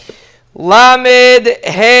Lamed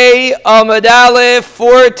Hey Amud Aleph,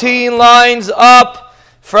 14 lines up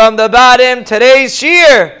from the bottom. Today's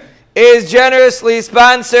shir is generously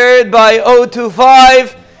sponsored by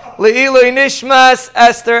 025 Le'ilui Nishmas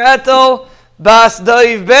Esther Etel Bas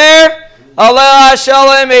Daiv Ber Aleh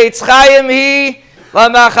Shalom Eitz Chaim Hi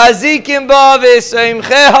Lamachazikim Ba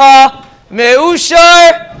V'Seimcheha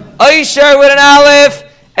Meushar Aisher with an Aleph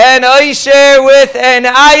and Aisher with an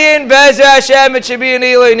Ayin. Be'ezras Hashem, it should be an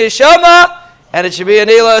Eloi Neshama, and it should be an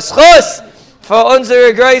Eloi Schus for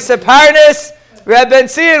Unzer Grace Parnas. Reb Ben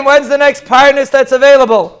Zion, when's the next Parnas that's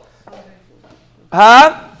available?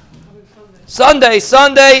 Sunday.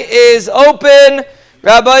 Sunday is open.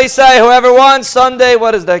 Rabbi Isai, whoever wants, Sunday,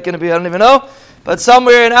 what is that going to be? I don't even know. But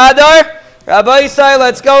somewhere in Adar. Rabbi Isai,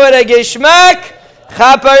 let's go with a Gishmak,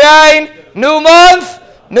 Chaparain, new month.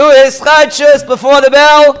 Nu Hischadshus before the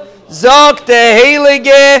bell. Zok the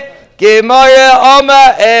Heilige Gemara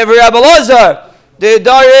Oma Rabbi Lazar. The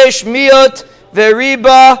Darish Miut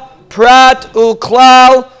Veriba Prat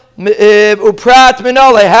Uklal Uprat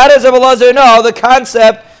Minole. How does Rabbi Lazar know the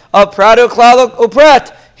concept of Prat Uklal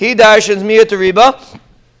Uprat? He darshans Miut Veriba.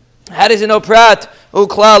 How does he know Prat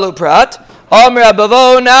Uklal Uprat? Amr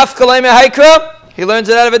Abavo Nafkalei Mehaikra. He learns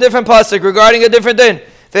it out of a different pasuk regarding a different thing.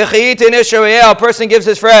 A person gives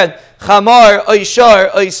his friend Chamar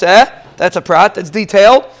Oishar Oiseh, that's a prat, that's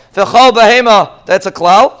detailed. V'chal Bahema, that's a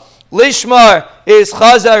klal. Lishmar is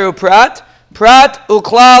Chazar uprat. Prat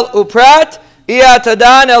uklal uprat.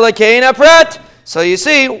 Iyatadan elakaina prat. So you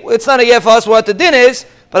see, it's not a yet for us what the din is,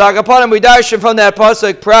 but Agapanim we darshan from that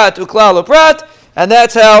pasuk prat uklal uprat, and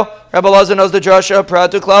that's how Rabbi Lazar knows the drasha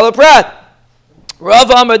prat uklal uprat.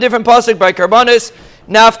 Ravam a different pasuk by Karbonis.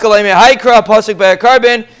 Nafkalei mehaikra, pasuk by a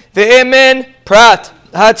carbon, ve'imin, prat,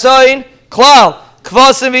 hatzain, klal,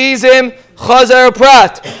 kvasim v'izim, chazar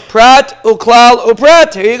prat, prat, uklal,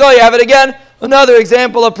 uprat. Here you go, you have it again. Another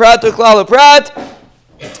example of prat, uklal, uprat.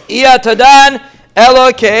 Iyatadan,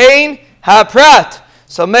 elo kein, ha-prat.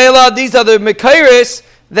 So Mela, these are the mekairis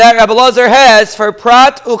that Rabbi Lazar has for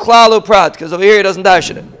prat, uklal, uprat, because over here he doesn't dash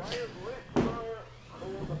it.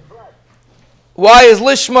 Why is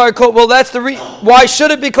Lishmar called? Well, that's the why should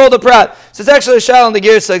it be called a prat? So it's actually a shal in the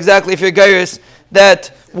girsa, exactly if you're gairis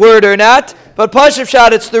that word or not. But Pashup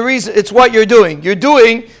Shad, it's the reason, it's what you're doing. You're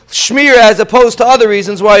doing shmir as opposed to other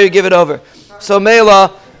reasons why you give it over. So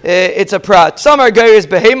Mela, it's a prat. Some are gairis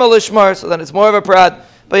behema Lishmar, so then it's more of a prat.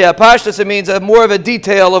 But yeah, Pashtus, it means more of a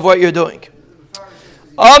detail of what you're doing.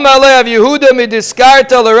 Amalei Rav Yehuda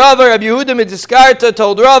midiskarta l'Rava. Rav Yehuda midiskarta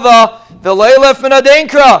told Rava v'leilef min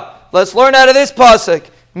adenkra. Let's learn out of this pasuk.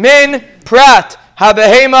 Min prat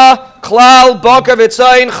habehema klal bakar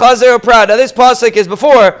v'tzayin chazer prat. Now this pasuk is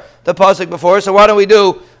before the pasuk before, so why don't we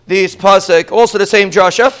do these pasuk? Also the same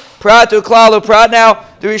drasha. Prat uklal prat. Now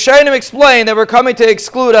the Rishonim explain that we're coming to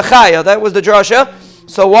exclude a chaya. That was the drasha.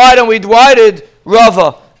 So why did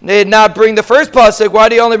Rava not bring the first pasuk? Why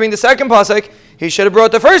did he only bring the second pasuk? He should have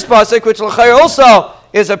brought the first pasuk, which l'chayr also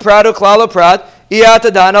is a prat uklal prat.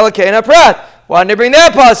 Iyatadan alakena prat. Why didn't he bring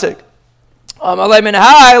that pasuk?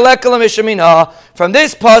 From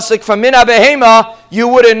this pasuk, from Mina Behema, you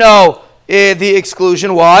wouldn't know the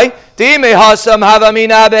exclusion. Why?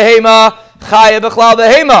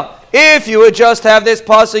 If you would just have this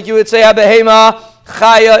pasuk, you would say Behema,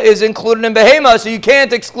 Chaya is included in Behema, so you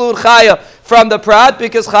can't exclude Chaya from the prat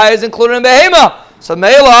because Chaya is included in Behema. So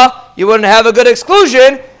Mela, you wouldn't have a good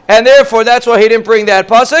exclusion, and therefore that's why he didn't bring that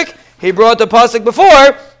pasuk. He brought the pasuk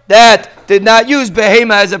before that did not use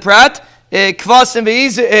behema as a prat. Kvasim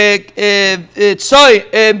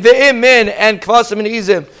v'imin and kvasim and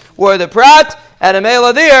izim were the prat, and a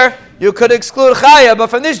mela there you could exclude chaya, but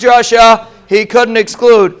from this drasha he couldn't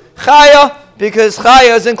exclude chaya because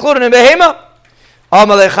chaya is included in behema.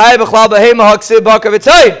 Amalei chaya b'chlal behema haksib bakar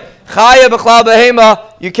v'tzayin. Chaya b'chlal behema,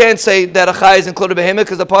 you can't say that a chaya is included in behema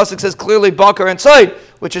because the pasuk says clearly bakar and tzayin,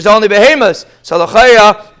 which is only behemas. So the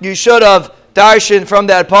chaya you should have darshan from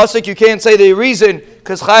that pasuk. You can't say the reason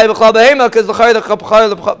because chaya b'chlal behema because the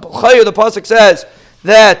pasuk says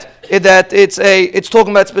that it's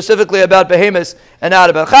talking about specifically about behemas and not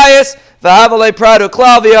about chayas. V'havalei pradu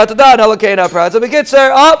klal v'yatadan halakena prad. So we get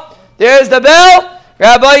up. There's the bell.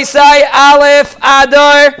 Rabbi Isai Aleph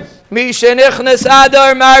Adar Mishenichnas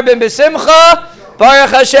Adar Marbin B'Simcha. Baruch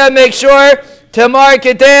Hashem. Make sure to mark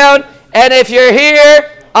it down. And if you're here,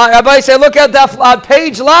 Rabbi Isai, look at that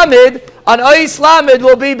page Lamed. On Ois Lamed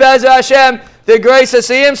will be Be'ez Hashem the grace of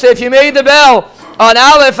Siyim. So if you made the bell on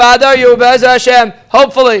Aleph Adar, you will Be'ez Hashem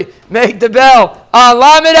hopefully make the bell on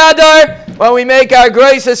Lamed Adar when we make our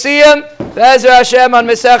grace of Siyim. Be'ez Hashem on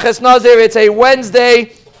Meseches Nazir. It's a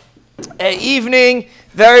Wednesday evening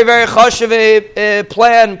Very, very chashuv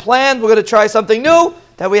planned. We're going to try something new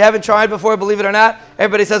that we haven't tried before, believe it or not.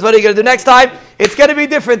 Everybody says, what are you going to do next time? It's going to be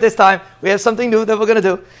different this time. We have something new that we're going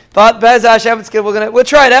to do. But Be'ez Hashem, we'll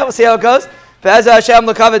try it out. We'll see how it goes. Be'ez Hashem,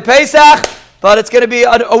 l'kavod Pesach. But it's going to be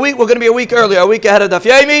a week. We're going to be a week earlier, a week ahead of Daf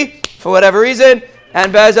Yomi, for whatever reason.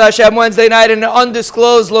 And Be'ez Hashem, Wednesday night in an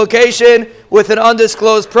undisclosed location with an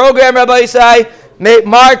undisclosed program, Rabbi Yisai.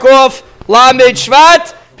 Mark off Lamed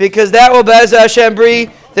Shvat, because that will Be'ez Hashem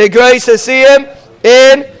bring the grace to see him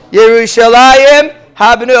in Yerushalayim.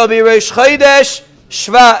 It'll be Rosh Chodesh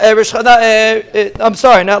Shvat. I'm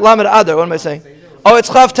sorry, not Lamed Adar. What am I saying? Oh, it's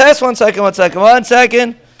Chav Tes. One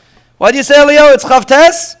second. What do you say, Leo? It's Chav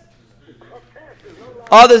Tes?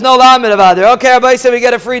 Oh, there's no Lamed of Adar. Okay, everybody said we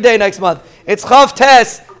get a free day next month. It's Chav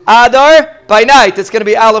Tes Adar by night. It's going to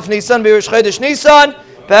be Aleph Nisan, be Rosh Chodesh Nisan.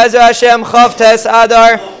 Be'ez Hashem, Chav Tes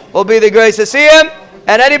Adar will be the grace to see him.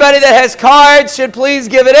 And anybody that has cards should please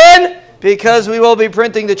give it in, because we will be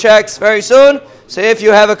printing the checks very soon. So if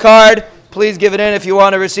you have a card, please give it in if you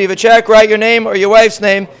want to receive a check. Write your name or your wife's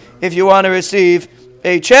name if you want to receive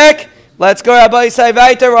a check. Let's go, Rabbi Yisai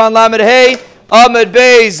Vaiter. We're on Lamed Hey, Amud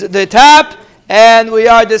Beis, the top. And we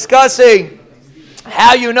are discussing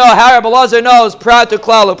how Rabbi Lazar knows Prat to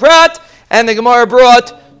Klal Prat. And the Gemara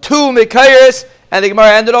brought two Mekayers. And the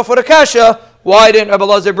Gemara ended off with a kasha. Why didn't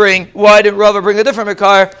Rava bring a different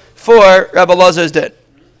Mekar for Rabbi Lazar's din?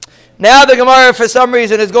 Now the Gemara, for some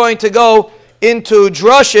reason, is going to go into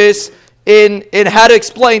drushes in how to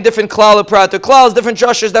explain different klal prat to klals, different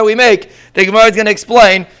drushes that we make. The Gemara is going to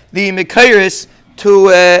explain the Mekayris to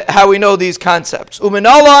how we know these concepts.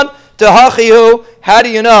 Umenalan tehachihu. How do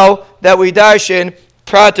you know that we darshin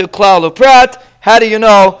prat to klal prat? How do you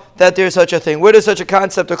know that there's such a thing? Where does such a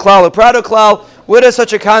concept of klal or prat or klal? Where does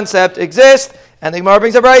such a concept exist? And the Gemara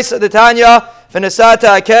brings a brayso, the Tanya,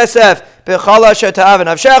 v'nesata kesef b'chala sheta'av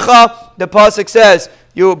nafshecha. The pasuk says,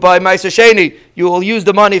 you by Ma'aser Sheni, you will use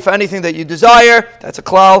the money for anything that you desire. That's a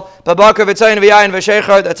klal. Babakar v'tzayin v'yayin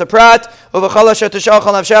v'sheichar. That's a prat. Uv'chala shetashachal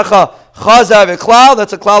nafshecha chazar v'klal.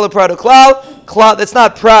 That's a klal or prat or klal. Klal. That's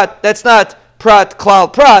not prat. That's not prat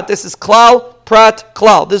klal prat. This is klal prat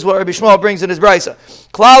klal. This is what Rabbi Shmuel brings in his brayso.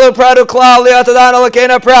 Klal or prat or klal li'atadan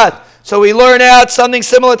alakena prat. So we learn out something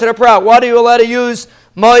similar to the prat. What are you allowed to use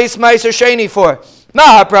Ma'aser Sheni for?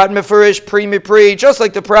 Maha prat mefurish pri, just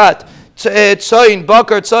like the prat. Tzoyin,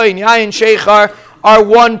 bakar, tzoyin, yayin, sheichar are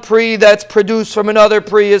one pri that's produced from another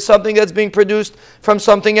pri, is something that's being produced from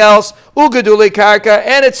something else. Ugadule karka,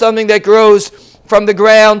 and it's something that grows from the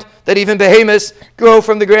ground, that even behemoths grow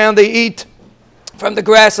from the ground, they eat from the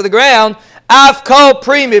grass of the ground. Af kol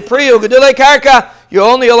pri ugadule karka. You're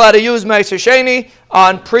only allowed to use Ma'aser Sheni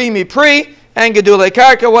on pri and gedule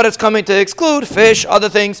karka. What it's coming to exclude, fish, other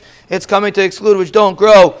things it's coming to exclude which don't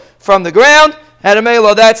grow from the ground. And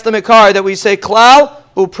Amelo, that's the Mekar that we say klal,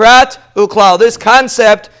 uprat, uklal. This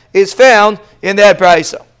concept is found in that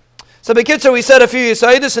brayso. So Bekitzer, we said a few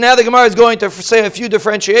Yisaidus, and now the Gemara is going to say a few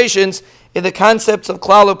differentiations in the concepts of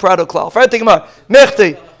klal, uprat, uklal. Right, the Gemara.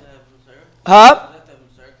 Mechti. Huh?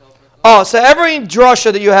 Oh, so every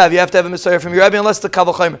drasha that you have to have a Messiah from your Rebbe, unless the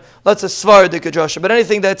Kavach Chaimer. Let's a Svardik drasha. But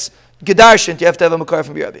anything that's Gedarshint, you have to have a Mekar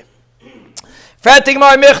from your Rebbe.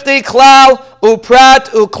 Fatigmar Michti, Klal, Uprat,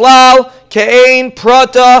 Uklal, Kein,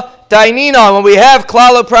 Prata, Dainina. When we have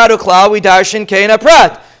Klal, Uprat, Uklal, we darshin Kein,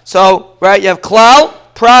 Prat. So, right, you have Klal,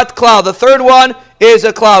 Prat, Klal. The third one is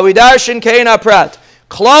a Klal. We darshin Kein, Prat.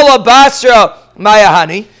 Klala, Basra,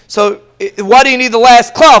 Mayahani. So, what do you need the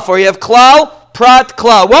last Klal for? You have Klal, Prat,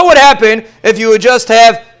 Klal. What would happen if you would just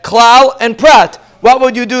have Klal and Prat? What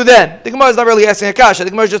would you do then? The Gemara is not really asking a kasha. The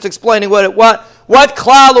Gemara is just explaining what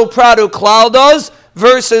Klal Uprat Uklal does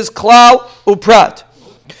versus Klal Uprat.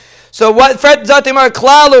 So what Zatimar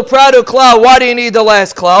Klal Uprat Uklal? Why do you need the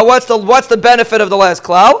last Klal? What's the benefit of the last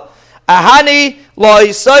Klal? Ahani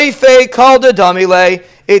loisaife called a damile.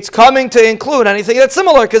 It's coming to include anything that's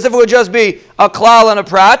similar. Because if it would just be a Klal and a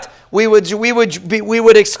Prat, we would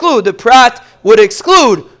exclude. The Prat would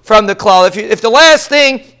exclude from the Klal. If the last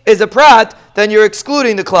thing is a Prat, then you're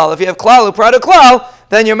excluding the Klal. If you have Klal or Prat or Klal,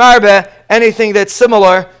 then you're marbe anything that's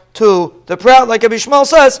similar to the Prat. Like Rabbi Shmuel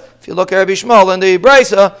says, if you look at Rabbi Shmuel in the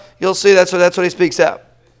Brisa, you'll see that's what he speaks out.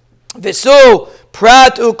 Visu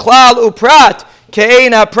Prat u Klal u Prat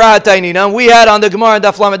ke'ena Prat ainina. And we had on the Gemara in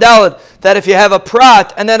Daf Lamed Daled that if you have a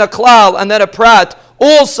Prat and then a Klal and then a Prat,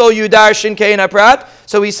 also you darshin ke'ena Prat.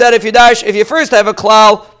 So we said if you first have a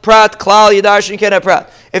Klal, Prat, Klal, you darshin ke'ena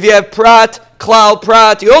Prat. If you have Prat, Klal,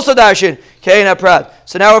 Prat, you also darshin ke'ena Prat.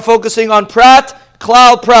 So now we're focusing on Prat,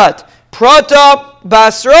 Klal, Prat. Prata,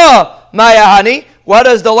 Basra, Mayahani. what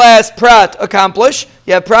does the last prat accomplish?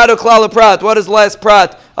 You have prat, klal, prat. What does the last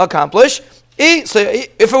prat accomplish? So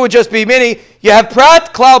if it would just be mini, you have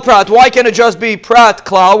prat, klal, prat. Why can't it just be prat,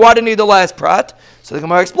 klal? Why do you need the last prat? So the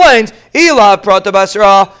Gemara explains, ilav prat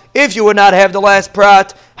basra. If you would not have the last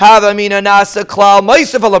prat, have amina nasa klal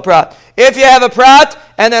ma'isef ala prat. If you have a prat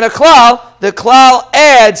and then a klal, the klal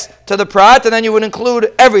adds to the prat, and then you would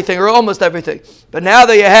include everything or almost everything. But now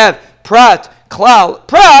that you have prat, klal,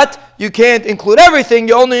 prat, you can't include everything.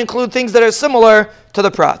 You only include things that are similar to the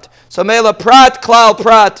prat. So mela prat, klal,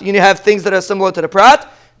 prat, you have things that are similar to the prat.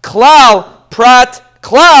 Klal, prat,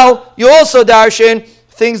 klal, you also darshan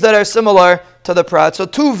things that are similar to the prat. So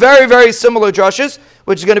two very, very similar drushes,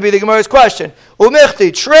 which is going to be the Gemara's question.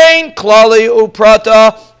 Umichti, train, klali,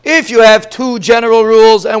 uprata. If you have two general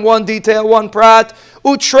rules and one detail, one prat,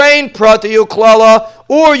 utrain, prata, uklala,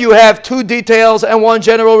 or you have two details and one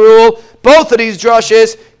general rule, both of these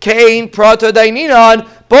drushes, kain, prata, daininan,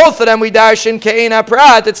 both of them we darshan kain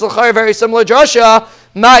prat. It's a very similar drasha.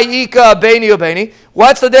 Ma'ika, beini, ubeini.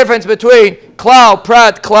 What's the difference between klal,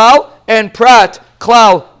 prat, klal, and prat,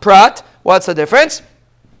 klal, prat? What's the difference?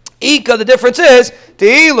 Ika, the difference is,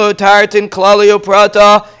 Te'ilu tartin klalio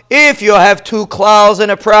prata. If you have two klals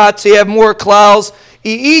and a prat, so you have more klals.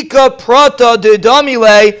 Ika prata de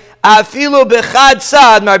domile afilu bechad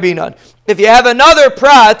sad marbinan. If you have another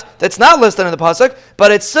prat that's not listed in the pasuk,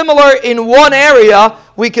 but it's similar in one area,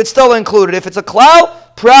 we could still include it. If it's a klal,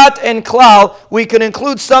 prat, and klal, we can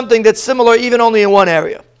include something that's similar even only in one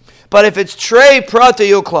area. But if it's trei prata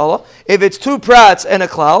yuklala, if it's two prats and a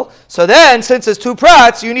klal, so then, since it's two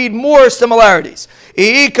prats, you need more similarities.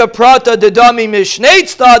 Iika prata dedami mishneit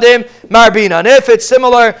stadim marbinan. If it's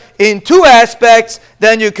similar in two aspects,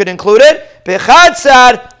 then you could include it. Bechad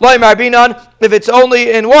sad loy marbinan. If it's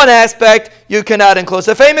only in one aspect, you cannot include. It's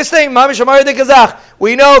a famous thing. Mamish amar de kazach.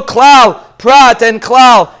 We know klal, prat, and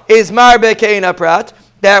klal is marbe keina prat.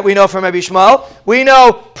 That we know from Rabbi Shmuel. We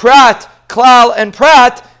know prat, klal, and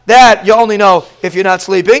prat. That you only know if you're not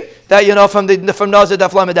sleeping. That you know from Nazir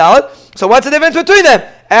Daf Dalet. So what's the difference between them?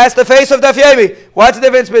 Ask the face of Daf Yomi. What's the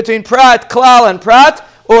difference between prat, klal, and prat?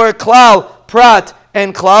 Or klal, prat,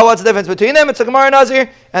 and klal? What's the difference between them? It's a Gemara Nazir.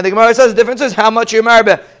 And the Gemara says the difference is how much you're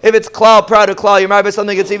marbe. If it's klal, prat, or klal, you're marbe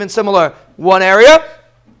something that's even similar one area.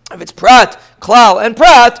 If it's prat, klal, and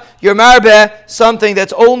prat, you're marbe something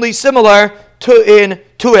that's only similar to in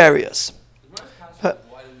two areas.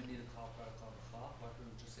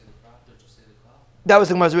 That was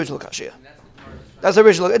the Gemara's original kasha. That's the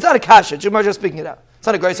original. It's not a kasha. The Gemara just speaking it out. It's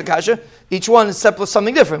not a grace of kasha. Each one is separate,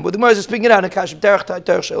 something different. But the Gemara is just speaking it out in a kasha.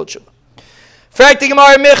 Fact the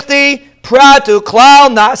Gemara michti pratu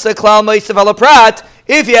klal nasa klal ma'isef ala prat.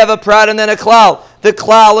 If you have a prat and then a klal, the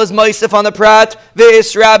klal is ma'isef on the prat.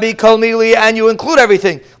 Ve'is rabbi kol mili, and you include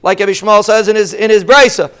everything, like Rabbi Shmuel says in his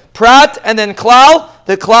brisa. Prat and then klal.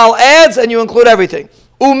 The klal adds and you include everything.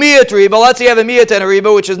 Umiyat riba. Let's say you have a miyat and a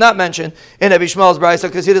riba, which is not mentioned in Rabbi Shmuel's brayso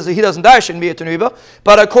because he doesn't darshan miyat and riba.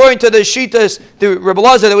 But according to the shitas, the Rebbe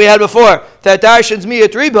Lazar that we had before, that darshans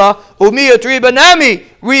miyat riba, umiyat riba nami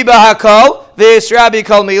riba hakol ve'is rabbi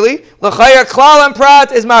kol mili l'chayar klal and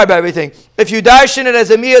prat is marba everything. If you darshan it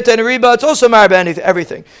as a miyat and a riba, it's also marba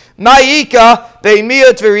everything. Ma'ika bein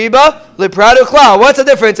miyat v'riba lepradu klal. What's the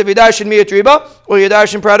difference if you darshan miyat riba or you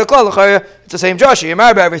darshan pradu klal? L'chayar, it's the same Joshi. You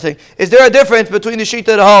marba everything. Is there a difference between the shita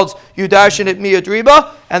that holds you darshan it miyat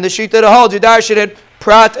riba and the shita that holds you darshan it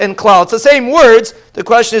prat and klal? It's the same words. The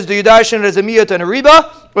question is, do you darshan it as a miyat and a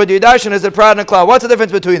riba or do you darshan it as a prat and a klal? What's the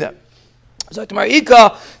difference between them? If you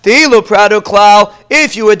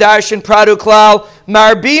would darshan pradu klal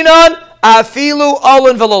marbinan afilu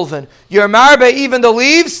olin velolvin, you're marba even the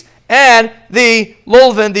leaves and the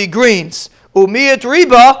lulvin, the greens. Umiyat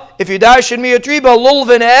riba, if you darshan miyat riba,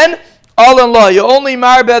 lulvin and olin la, you only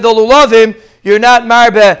marba the lulavim, you're not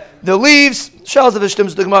marba the leaves. Shells of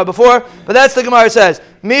Ishtim's the Gemara before, but that's the Gemara says.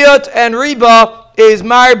 Miyat and riba is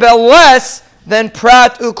marba less than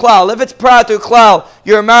prat uklal. If it's prat uklal,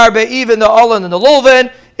 you're marba even the olin and the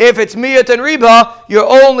lulvin. If it's miyat and riba, you're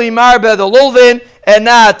only marba the lulvin and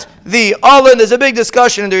not the olin. There's a big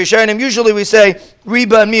discussion in the Rishonim. Usually we say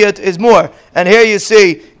riba and miyat is more, and here you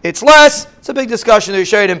see it's less. It's a big discussion in the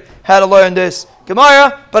Rishonim how to learn this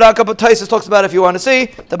Gemara. But Akabot Taisus talks about it if you want to see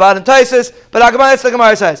the bottom Taisus. But Akabot, that's the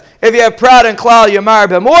Gemara says. If you have prat and klal, you're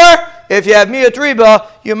marba more. If you have miyut riba,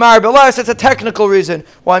 you marbe less. It's a technical reason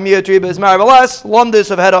why miyut riba is marbe less. Lumdis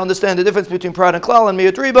have had to understand the difference between prat and klal and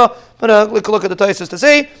miyut riba. But look at the Taisus to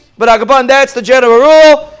see. But Agaban, that's the general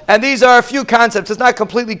rule. And these are a few concepts. It's not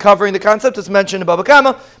completely covering the concept. It's mentioned in Baba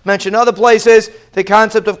Kama, mentioned in other places, the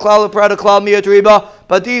concept of klal, prat, klal, miyut riba.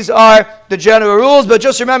 But these are the general rules. But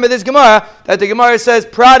just remember this Gemara, that the Gemara says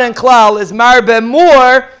prat and klal is marbe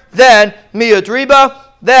more than miyut riba.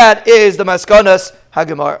 That is the Maskanas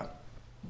HaGemara.